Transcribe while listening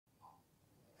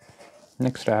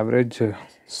Next average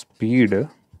speed,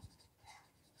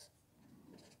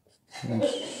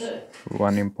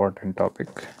 one important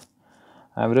topic.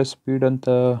 Average speed ಅಂತ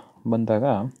ಬಂದಾಗ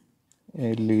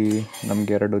ಇಲ್ಲಿ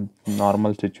ನಮಗೆ ಎರಡು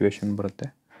ನಾರ್ಮಲ್ ಸಿಚುವೇಶನ್ ಬರುತ್ತೆ.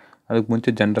 ಅದಕ್ಕೆ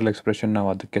ಮುಂಚೆ ಜನರಲ್ ಎಕ್ಸ್ಪ್ರೆಷನ್ ನಾವು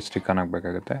ಅದಕ್ಕೆ ಸ್ಟಿಕ್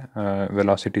ಆಗಬೇಕಾಗುತ್ತೆ.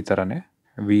 ವೆಲಾಸಿಟಿ ಥರನೇ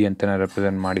ವಿ ಅಂತಲೇ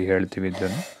ರೆಪ್ರೆಸೆಂಟ್ ಮಾಡಿ ಹೇಳ್ತೀವಿ.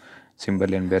 ಇದನ್ನು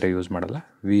ಸಿಂಬಲ್ ಏನು ಬೇರೆ ಯೂಸ್ ಮಾಡಲ್ಲ.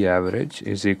 V average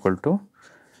is equal to,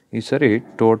 ಈ ಸರಿ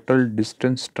total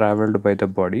distance travelled by the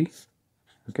body,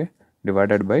 okay,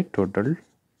 divided by total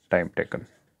time taken.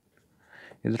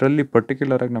 ಇದರಲ್ಲಿ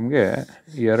ಪರ್ಟಿಕ್ಯುಲರಾಗಿ ನಮಗೆ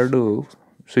ಎರಡು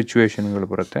ಸಿಚುವೇಶನ್ಗಳು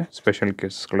ಬರುತ್ತೆ, ಸ್ಪೆಷಲ್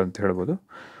ಕೇಸಸ್ಗಳು ಅಂತ ಹೇಳ್ಬೋದು.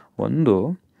 ಒಂದು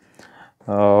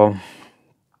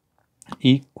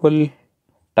equal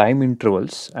time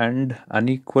intervals and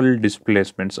unequal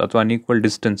ಡಿಸ್ಪ್ಲೇಸ್ಮೆಂಟ್ಸ್ ಅಥವಾ ಅನ್ಈಕ್ವಲ್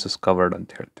ಡಿಸ್ಟೆನ್ಸಸ್ ಕವರ್ಡ್ ಅಂತ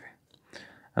ಹೇಳ್ತೀವಿ.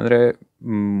 ಅಂದರೆ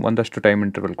ಒಂದಷ್ಟು ಟೈಮ್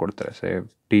ಇಂಟರ್ವಲ್ ಕೊಡ್ತಾರೆ.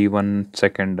 T1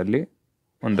 ಸೆಕೆಂಡಲ್ಲಿ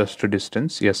ಒಂದಷ್ಟು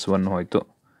ಡಿಸ್ಟೆನ್ಸ್ S1 ಹೋಯಿತು,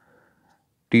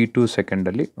 T2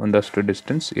 ಸೆಕೆಂಡಲ್ಲಿ ಒಂದಷ್ಟು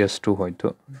ಡಿಸ್ಟೆನ್ಸ್ S2 ಹೋಯಿತು,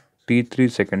 T3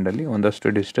 ಸೆಕೆಂಡಲ್ಲಿ ಒಂದಷ್ಟು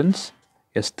ಡಿಸ್ಟೆನ್ಸ್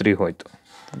S3 ಹೋಯಿತು.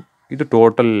 ಇದು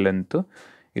ಟೋಟಲ್ ಲೆಂತು.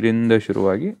 ಇದರಿಂದ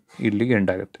ಶುರುವಾಗಿ ಇಲ್ಲಿಗೆ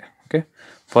ಎಂಡ್ ಆಗುತ್ತೆ. Okay,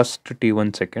 first T1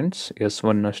 seconds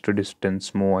S1 ಅಷ್ಟು ಡಿಸ್ಟೆನ್ಸ್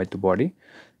ಮೂವ್ ಆಯಿತು ಬಾಡಿ.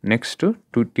 ನೆಕ್ಸ್ಟು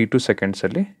T2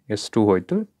 ಸೆಕೆಂಡ್ಸಲ್ಲಿ S2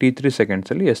 ಹೋಯಿತು, T3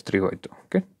 ಸೆಕೆಂಡ್ಸಲ್ಲಿ S3 ಹೋಯಿತು.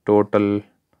 ಓಕೆ, ಟೋಟಲ್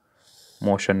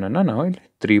ಮೋಷನನ್ನು ನಾವು ಇಲ್ಲಿ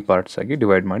 3 ಪಾರ್ಟ್ಸ್ ಆಗಿ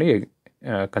ಡಿವೈಡ್ ಮಾಡಿ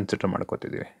ಕನ್ಸಿಡರ್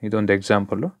ಮಾಡ್ಕೋತಿದ್ದೀವಿ. ಇದೊಂದು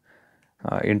ಎಕ್ಸಾಂಪಲ್ಲು.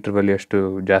 ಇಂಟರ್ವಲ್ ಎಷ್ಟು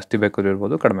ಜಾಸ್ತಿ ಬೇಕಾದ್ರೂ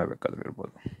ಇರ್ಬೋದು, ಕಡಿಮೆ ಬೇಕಾದ್ರೂ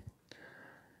ಇರ್ಬೋದು.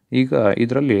 ಈಗ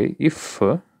ಇದರಲ್ಲಿ if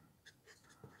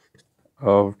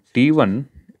T1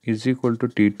 is equal to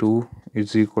T2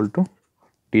 is equal to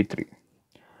T3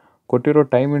 ಕೊಟ್ಟಿರೋ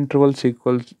ಟೈಮ್ ಇಂಟರ್ವಲ್ಸ್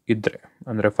ಈಕ್ವಲ್ಸ್ ಇದ್ದರೆ,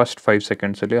 ಅಂದರೆ ಫಸ್ಟ್ 5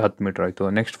 ಸೆಕೆಂಡ್ಸಲ್ಲಿ 10 ಮೀಟ್ರ್ ಆಯಿತು,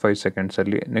 ನೆಕ್ಸ್ಟ್ 5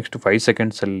 ಸೆಕೆಂಡ್ಸಲ್ಲಿ ನೆಕ್ಸ್ಟ್ 5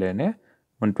 ಸೆಕೆಂಡ್ಸಲ್ಲೇ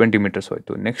ಒಂದು 20 ಮೀಟರ್ಸ್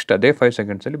ಹೋಯಿತು, ನೆಕ್ಸ್ಟ್ ಅದೇ 5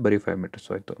 ಸೆಕೆಂಡ್ಸಲ್ಲಿ ಬರೀ 5 ಮೀಟರ್ಸ್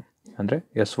ಹೋಯಿತು. ಅಂದರೆ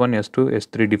S1 S2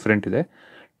 S3 ಡಿಫ್ರೆಂಟ್ ಇದೆ.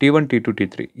 T1 T2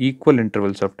 T3 equal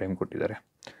intervals of time ಕೊಟ್ಟಿದ್ದಾರೆ.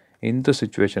 ಇಂಥ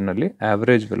ಸಿಚುವೇಷನಲ್ಲಿ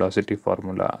ಆವ್ರೇಜ್ ವೆಲಾಸಿಟಿ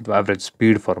ಫಾರ್ಮುಲಾ ಅಥವಾ ಆವ್ರೇಜ್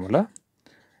ಸ್ಪೀಡ್ ಫಾರ್ಮುಲಾ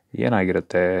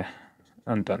ಏನಾಗಿರುತ್ತೆ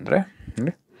ಅಂತಂದರೆ,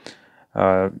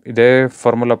 ಇದೇ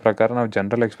ಫಾರ್ಮುಲಾ ಪ್ರಕಾರ ನಾವು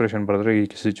ಜನರಲ್ ಎಕ್ಸ್ಪ್ರೆಷನ್ ಬರೆದ್ರೆ ಈ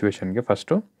ಸಿಚುವೇಷನ್ಗೆ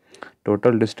first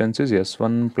total distance is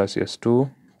S1 plus S2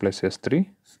 plus S3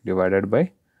 divided by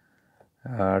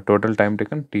total time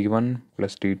taken T1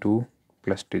 plus T2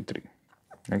 plus T3.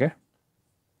 Okay,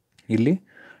 ಇಲ್ಲಿ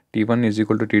T1 is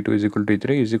equal to T2 is equal to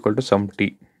T3 is equal to some T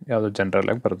ಯಾವುದೋ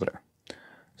ಜನರಲಾಗಿ ಬರೆದ್ರೆ.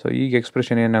 So ಈಗ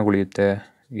expression ಏನಾಗಿ ಉಳಿಯುತ್ತೆ?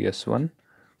 S1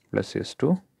 plus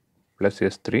S2 plus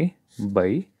S3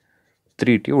 by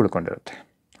 3T ಉಳ್ಕೊಂಡಿರುತ್ತೆ.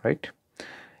 Right,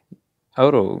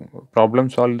 ಅವರು problem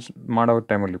solve ಮಾಡೋ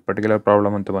ಟೈಮಲ್ಲಿ particular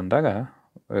problem ಅಂತ ಬಂದಾಗ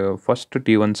ಫಸ್ಟ್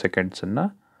T1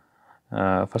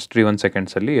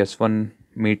 ಸೆಕೆಂಡ್ಸಲ್ಲಿ S1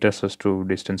 ಮೀಟರ್ಸ್ ಅಷ್ಟು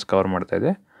ಡಿಸ್ಟೆನ್ಸ್ ಕವರ್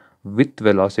ಮಾಡ್ತಾಯಿದೆ ವಿತ್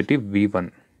ವೆಲಾಸಿಟಿ V1.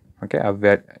 ಓಕೆ,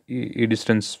 ಈ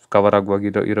ಡಿಸ್ಟೆನ್ಸ್ ಕವರ್ ಆಗುವಾಗ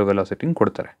ಇರೋ ವೆಲಾಸಿಟಿನ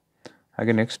ಕೊಡ್ತಾರೆ.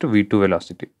 ಹಾಗೆ ನೆಕ್ಸ್ಟ್ V2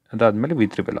 ವೆಲಾಸಿಟಿ, ಅದಾದಮೇಲೆ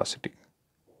V3 ವೆಲಾಸಿಟಿ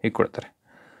ಹೀಗೆ ಕೊಡ್ತಾರೆ.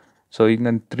 ಸೊ ಈಗ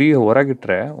ನಾನು 3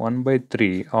 ಹೊರಗಿಟ್ರೆ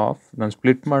 1/3 ಆಫ್ ನಾನು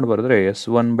ಸ್ಪ್ಲಿಟ್ ಮಾಡಿ ಬರೆದ್ರೆ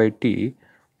S1/T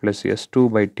plus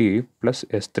S2/T plus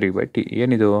S3/T.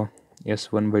 ಏನಿದು?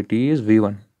 S1/T is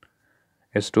V1,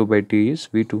 S2/T is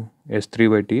V2,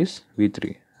 S3/T is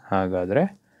V3. ಹಾಗಾದರೆ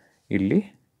ಇಲ್ಲಿ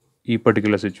ಈ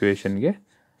ಪರ್ಟಿಕ್ಯುಲರ್ ಸಿಚುವೇಷನ್ಗೆ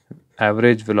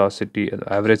ಆವ್ರೇಜ್ ವೆಲಾಸಿಟಿ ಅದು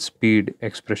ಆವ್ರೇಜ್ ಸ್ಪೀಡ್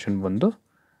ಎಕ್ಸ್ಪ್ರೆಷನ್ ಬಂದು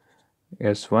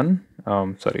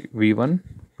V1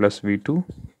 plus V2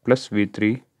 plus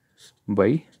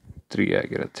V3/3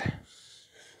 ಆಗಿರುತ್ತೆ.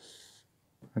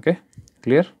 Okay,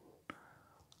 clear?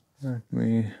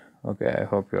 Okay, I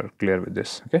hope you are clear with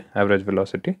this. Okay, average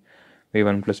velocity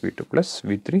V1 plus V2 plus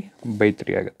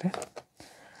V3/3 ಆಗುತ್ತೆ.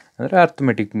 ಅಂದರೆ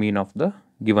arithmetic mean of the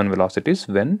given velocities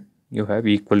when you have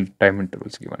equal time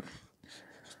intervals given.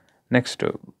 Next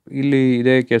ಇಲ್ಲಿ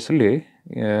ಇದೇ ಕೇಸಲ್ಲಿ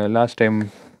last time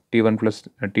T1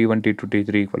 T2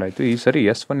 T3 equal ಆಯಿತು. ಈ ಸರಿ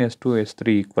S1 S2 S3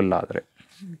 equal ಆದರೆ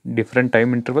different time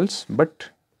intervals but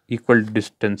equal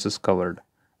distances covered.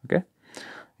 Okay,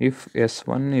 if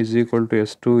S1 is equal to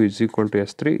S2 is equal to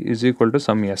S3 is equal to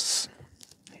some S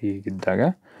ಹೀಗಿದ್ದಾಗ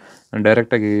ನಾನು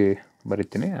ಡೈರೆಕ್ಟಾಗಿ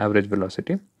ಬರಿತೀನಿ. Average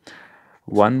velocity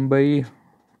 1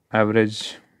 average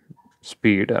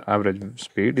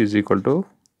speed is equal to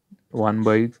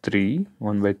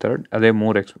 1/3 ಅದೇ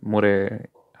ಮೂರೇ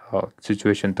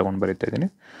situation ತೊಗೊಂಡು ಬರೀತಾ ಇದ್ದೀನಿ.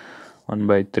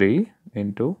 1/3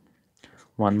 into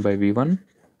 1/V1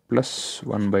 plus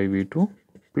 1/V2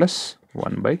 plus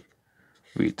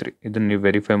 1/V3. ಇದನ್ನು ನೀವು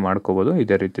ವೆರಿಫೈ ಮಾಡ್ಕೋಬೋದು.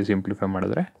 ಇದೇ ರೀತಿ ಸಿಂಪ್ಲಿಫೈ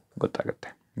ಮಾಡಿದ್ರೆ ಗೊತ್ತಾಗುತ್ತೆ.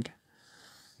 ಓಕೆ,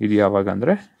 ಇದು ಯಾವಾಗ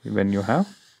ಅಂದರೆ when you have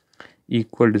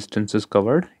equal distances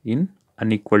covered in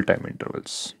unequal time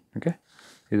intervals. Okay,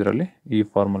 ಇದರಲ್ಲಿ ಈ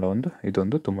ಫಾರ್ಮುಲಾ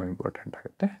ಇದೊಂದು ತುಂಬ ಇಂಪಾರ್ಟೆಂಟ್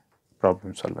ಆಗುತ್ತೆ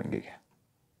ಪ್ರಾಬ್ಲಮ್ ಸಾಲ್ವಿಂಗಿಗೆ.